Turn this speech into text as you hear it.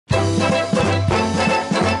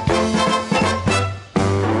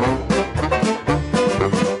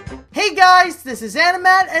this is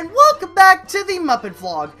Animat, and welcome back to the Muppet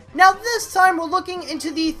Vlog. Now this time we're looking into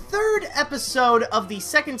the third episode of the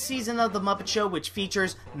second season of The Muppet Show, which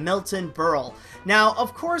features Milton Berle. Now,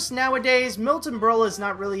 of course, nowadays, Milton Berle is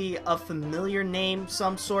not really a familiar name,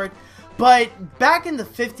 some sort, but back in the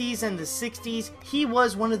 50s and the 60s, he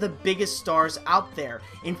was one of the biggest stars out there.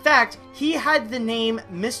 In fact, he had the name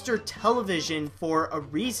Mr. Television for a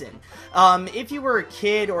reason. If you were a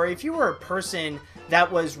kid or if you were a person that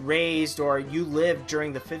was raised or you lived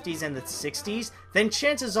during the 50s and the 60s, then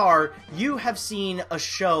chances are you have seen a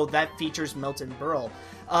show that features Milton Berle.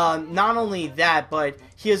 Not only that, but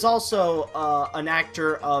he is also an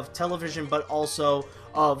actor of television, but also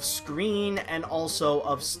of screen and also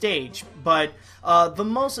of stage. But the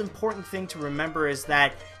most important thing to remember is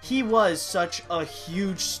that he was such a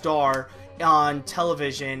huge star on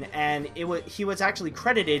television, and he was actually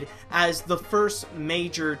credited as the first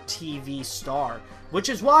major TV star, which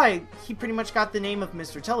is why he pretty much got the name of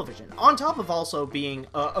Mr. Television, on top of also being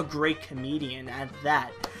a great comedian at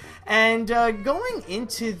that. And going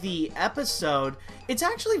into the episode, it's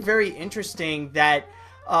actually very interesting that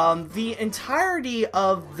the entirety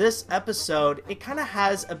of this episode, it kind of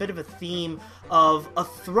has a bit of a theme of a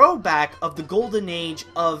throwback of the golden age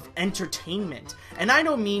of entertainment. And I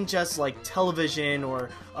don't mean just like television or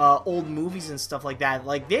old movies and stuff like that.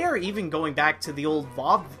 Like, they are even going back to the old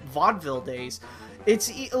vaudeville days.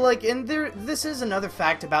 It's like, and this is another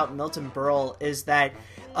fact about Milton Berle, is that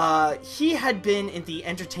he had been in the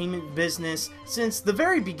entertainment business since the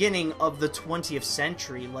very beginning of the 20th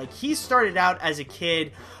century. Like, he started out as a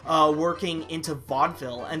kid working into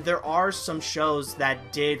vaudeville, and there are some shows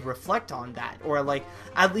that did reflect on that, or like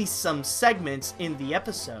at least some segments in the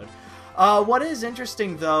episode. What is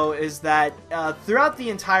interesting though is that throughout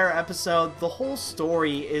the entire episode, the whole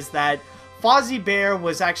story is that Fozzie Bear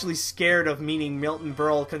was actually scared of meeting Milton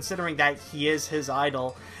Berle, considering that he is his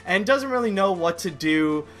idol, and doesn't really know what to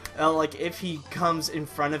do, like if he comes in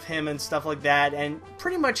front of him and stuff like that, and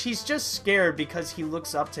pretty much he's just scared because he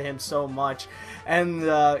looks up to him so much, and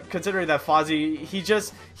considering that Fozzie,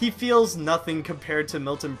 he feels nothing compared to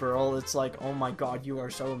Milton Berle. It's like, oh my god, you are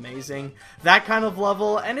so amazing, that kind of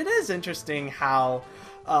level. And it is interesting how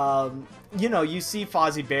you know, you see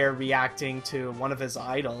Fozzie Bear reacting to one of his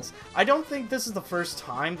idols. I don't think this is the first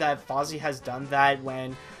time that Fozzie has done that,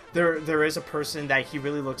 when there is a person that he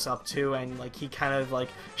really looks up to, and like he kind of like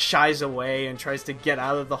shies away and tries to get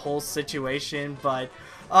out of the whole situation. But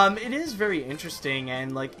it is very interesting,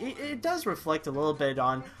 and like it does reflect a little bit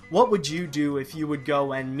on what would you do if you would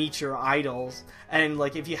go and meet your idols, and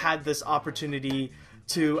like if you had this opportunity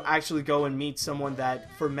to actually go and meet someone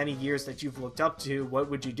that for many years that you've looked up to. What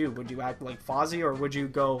would you do? Would you act like Fozzie, or would you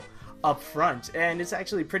go up front? And it's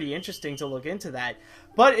actually pretty interesting to look into that.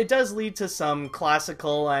 But it does lead to some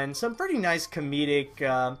classical and some pretty nice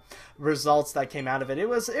comedic results that came out of it. It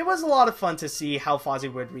was a lot of fun to see how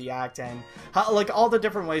Fozzie would react, and how, like, all the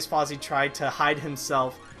different ways Fozzie tried to hide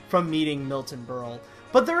himself from meeting Milton Berle.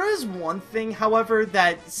 But there is one thing, however,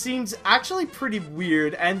 that seems actually pretty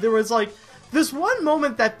weird, and there was like this one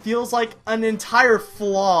moment that feels like an entire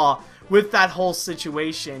flaw with that whole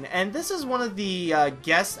situation. And this is one of the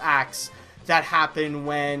guest acts that happened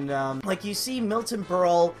when, like, you see Milton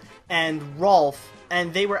Berle and Rolf,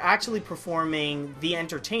 and they were actually performing The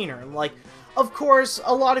Entertainer. Like, of course,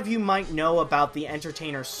 a lot of you might know about The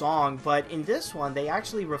Entertainer song, but in this one, they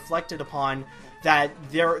actually reflected upon that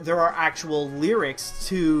there are actual lyrics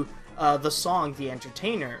to the song The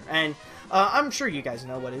Entertainer. And I'm sure you guys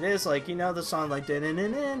know what it is, like, you know, the song like, and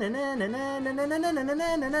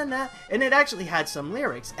it actually had some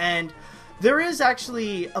lyrics, and there is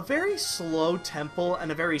actually a very slow tempo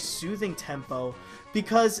and a very soothing tempo,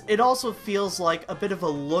 because it also feels like a bit of a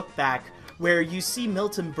look back, where you see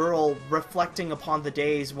Milton Berle reflecting upon the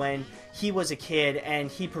days when he was a kid and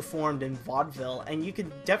he performed in vaudeville, and you can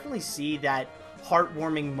definitely see that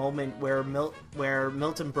heartwarming moment where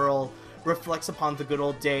Milton Berle reflects upon the good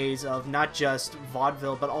old days of not just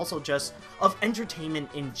vaudeville, but also just of entertainment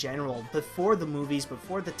in general, before the movies,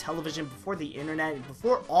 before the television, before the internet,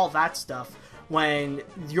 before all that stuff, when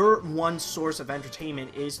your one source of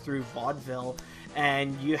entertainment is through vaudeville,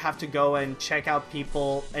 and you have to go and check out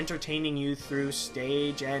people entertaining you through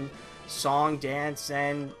stage and song, dance,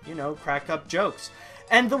 and, you know, crack up jokes.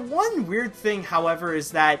 And the one weird thing, however,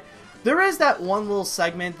 is that there is that one little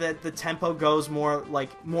segment that the tempo goes more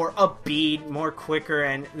upbeat, more quicker,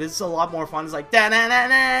 and this is a lot more fun. It's like da na na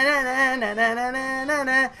na na na na na na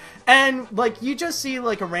na, and like you just see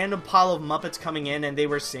like a random pile of Muppets coming in, and they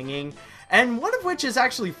were singing, and one of which is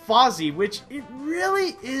actually Fozzie, which it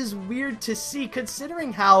really is weird to see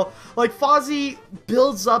considering how, like, Fozzie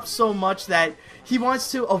builds up so much that he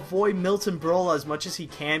wants to avoid Milton Berle as much as he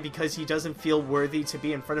can because he doesn't feel worthy to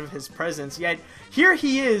be in front of his presence, yet here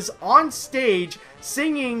he is on stage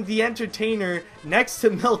singing The Entertainer next to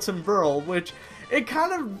Milton Berle, which it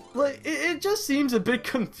kind of, like, it just seems a bit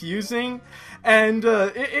confusing, and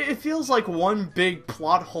it feels like one big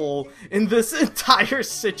plot hole in this entire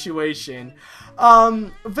situation.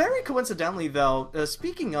 Very coincidentally though,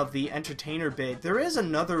 speaking of the Entertainer bit, there is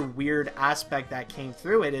another weird aspect that came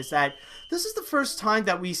through it, is that this is the first time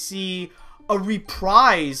that we see a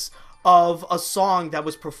reprise of a song that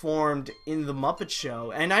was performed in the Muppet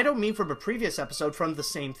Show, and I don't mean from a previous episode, from the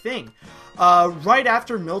same thing. Right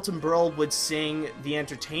after Milton Berle would sing The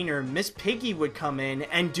Entertainer, Miss Piggy would come in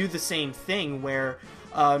and do the same thing, where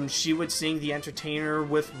she would sing The Entertainer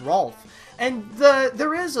with Rolf. And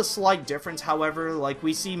there is a slight difference, however. Like,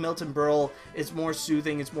 we see Milton Berle is more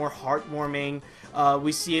soothing, it's more heartwarming.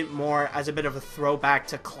 We see it more as a bit of a throwback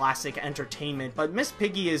to classic entertainment, but Miss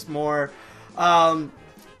Piggy is more,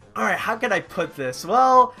 alright, how could I put this?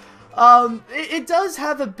 Well, it does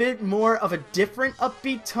have a bit more of a different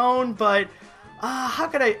upbeat tone, but how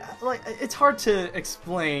could I, like, it's hard to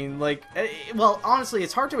explain. Like, well, honestly,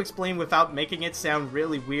 it's hard to explain without making it sound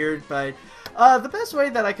really weird, but the best way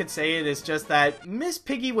that I could say it is just that Miss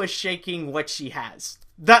Piggy was shaking what she has.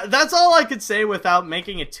 That's all I could say without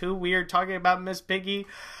making it too weird talking about Miss Piggy.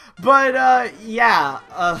 But, yeah,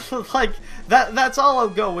 like, that's all I'll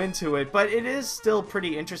go into it, but it is still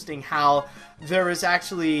pretty interesting how there is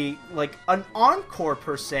actually, like, an encore,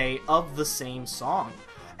 per se, of the same song.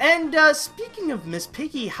 And, speaking of Miss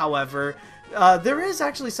Piggy, however, there is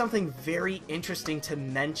actually something very interesting to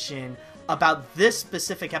mention about this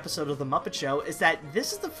specific episode of The Muppet Show, is that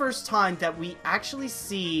this is the first time that we actually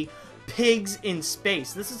see pigs in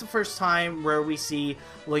space. This is the first time where we see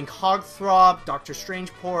Link Hogthrob, Dr.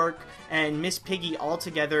 Strangepork, and Miss Piggy all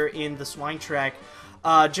together in the Swine Trek,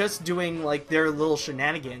 just doing, like, their little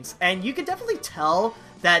shenanigans. And you can definitely tell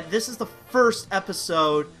that this is the first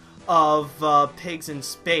episode of Pigs in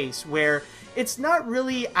Space, where it's not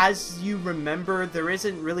really as you remember. There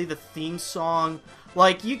isn't really the theme song.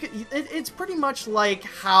 Like, it's pretty much like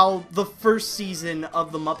how the first season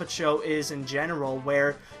of The Muppet Show is in general,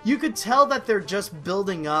 where you could tell that they're just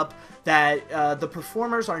building up, that the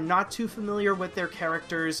performers are not too familiar with their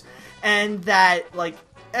characters, and that, like,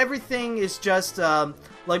 everything is just,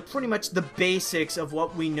 like, pretty much the basics of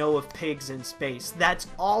what we know of Pigs in Space. That's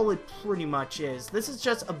all it pretty much is. This is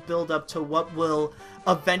just a build-up to what we'll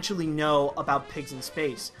eventually know about Pigs in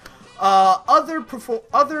Space.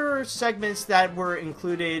 Other segments that were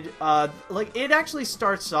included, like, it actually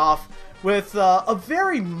starts off with a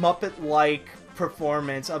very Muppet-like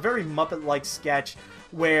performance, a very Muppet-like sketch,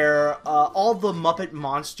 where all the Muppet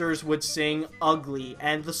monsters would sing Ugly,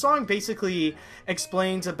 and the song basically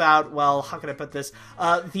explains about, well, how can I put this,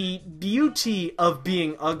 the beauty of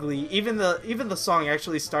being ugly. Even the song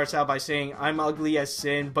actually starts out by saying, I'm ugly as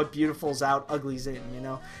sin, but beautiful's out, ugly's in, you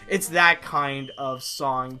know? It's that kind of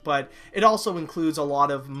song, but it also includes a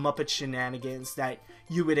lot of Muppet shenanigans that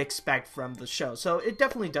you would expect from the show. So it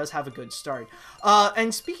definitely does have a good start.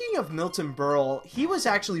 And speaking of Milton Berle, he was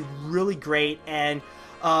actually really great, and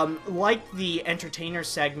like the Entertainer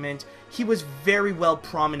segment, he was very well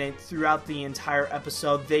prominent throughout the entire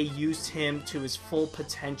episode. They used him to his full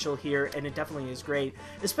potential here, and it definitely is great.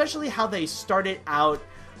 Especially how they started out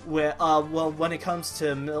with, well, when it comes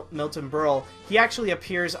to Milton Berle, he actually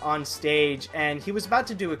appears on stage, and he was about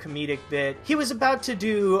to do a comedic bit. He was about to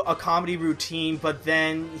do a comedy routine, but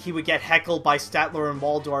then he would get heckled by Statler and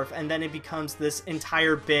Waldorf, and then it becomes this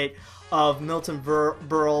entire bit of Milton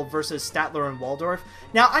Berle versus Statler and Waldorf.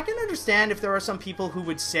 Now, I can understand if there are some people who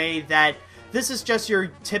would say that this is just your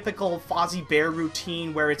typical Fozzie Bear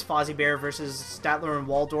routine, where it's Fozzie Bear versus Statler and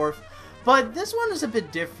Waldorf. But this one is a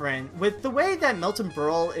bit different. With the way that Milton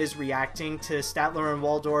Berle is reacting to Statler and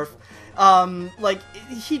Waldorf, like,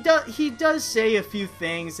 he does say a few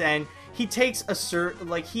things, and he takes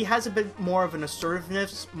he has a bit more of an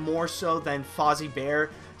assertiveness, more so than Fozzie Bear.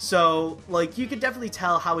 So, like, you could definitely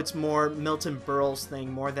tell how it's more Milton Berle's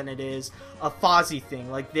thing more than it is a Fozzie thing.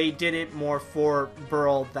 Like, they did it more for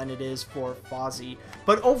Berle than it is for Fozzie.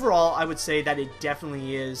 But overall, I would say that it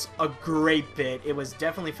definitely is a great bit. It was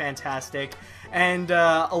definitely fantastic. And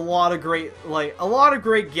a lot of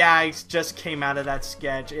great gags just came out of that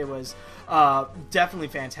sketch. It was definitely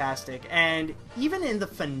fantastic. And even in the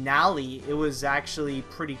finale, it was actually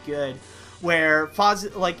pretty good, where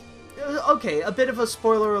Fozzie, like, okay, a bit of a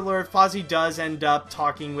spoiler alert, Fozzie does end up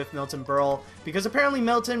talking with Milton Berle, because apparently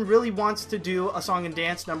Milton really wants to do a song and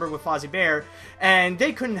dance number with Fozzie Bear, and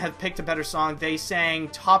they couldn't have picked a better song. They sang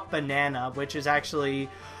Top Banana, which is actually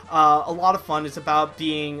a lot of fun. It's about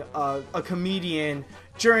being a comedian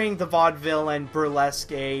during the vaudeville and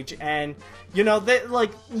burlesque age, and you know,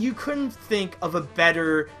 like, you couldn't think of a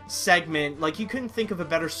better segment, like, you couldn't think of a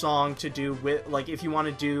better song to do with, like, if you want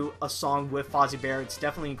to do a song with Fozzie Bear. It's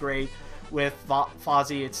definitely great with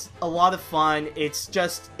Fozzie. It's a lot of fun. It's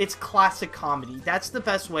classic comedy. That's the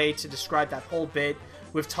best way to describe that whole bit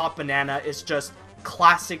with Top Banana. It's just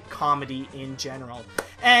classic comedy in general.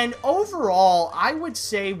 And overall, I would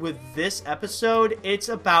say with this episode, it's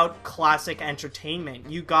about classic entertainment.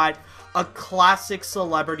 You got a classic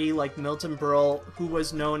celebrity like Milton Berle, who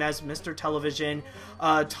was known as Mr. Television,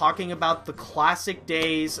 talking about the classic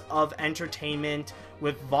days of entertainment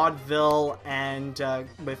with vaudeville and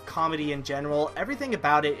with comedy in general. Everything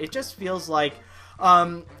about it, it just feels like,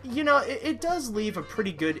 you know, it does leave a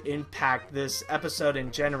pretty good impact, this episode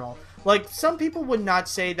in general. Like, some people would not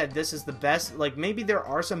say that this is the best. Like, maybe there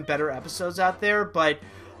are some better episodes out there, but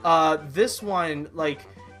this one, like,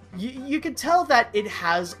 you could tell that it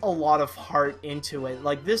has a lot of heart into it.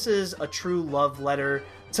 Like, this is a true love letter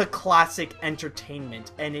to classic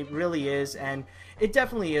entertainment, and it really is, and it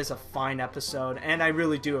definitely is a fine episode, and I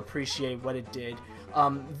really do appreciate what it did.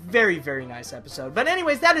 Very, very nice episode. But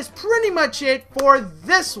anyways, that is pretty much it for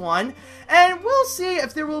this one, and we'll see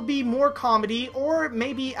if there will be more comedy or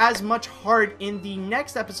maybe as much heart in the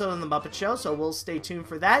next episode of The Muppet Show, so we'll stay tuned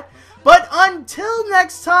for that. But until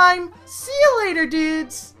next time, see you later,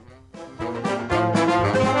 dudes!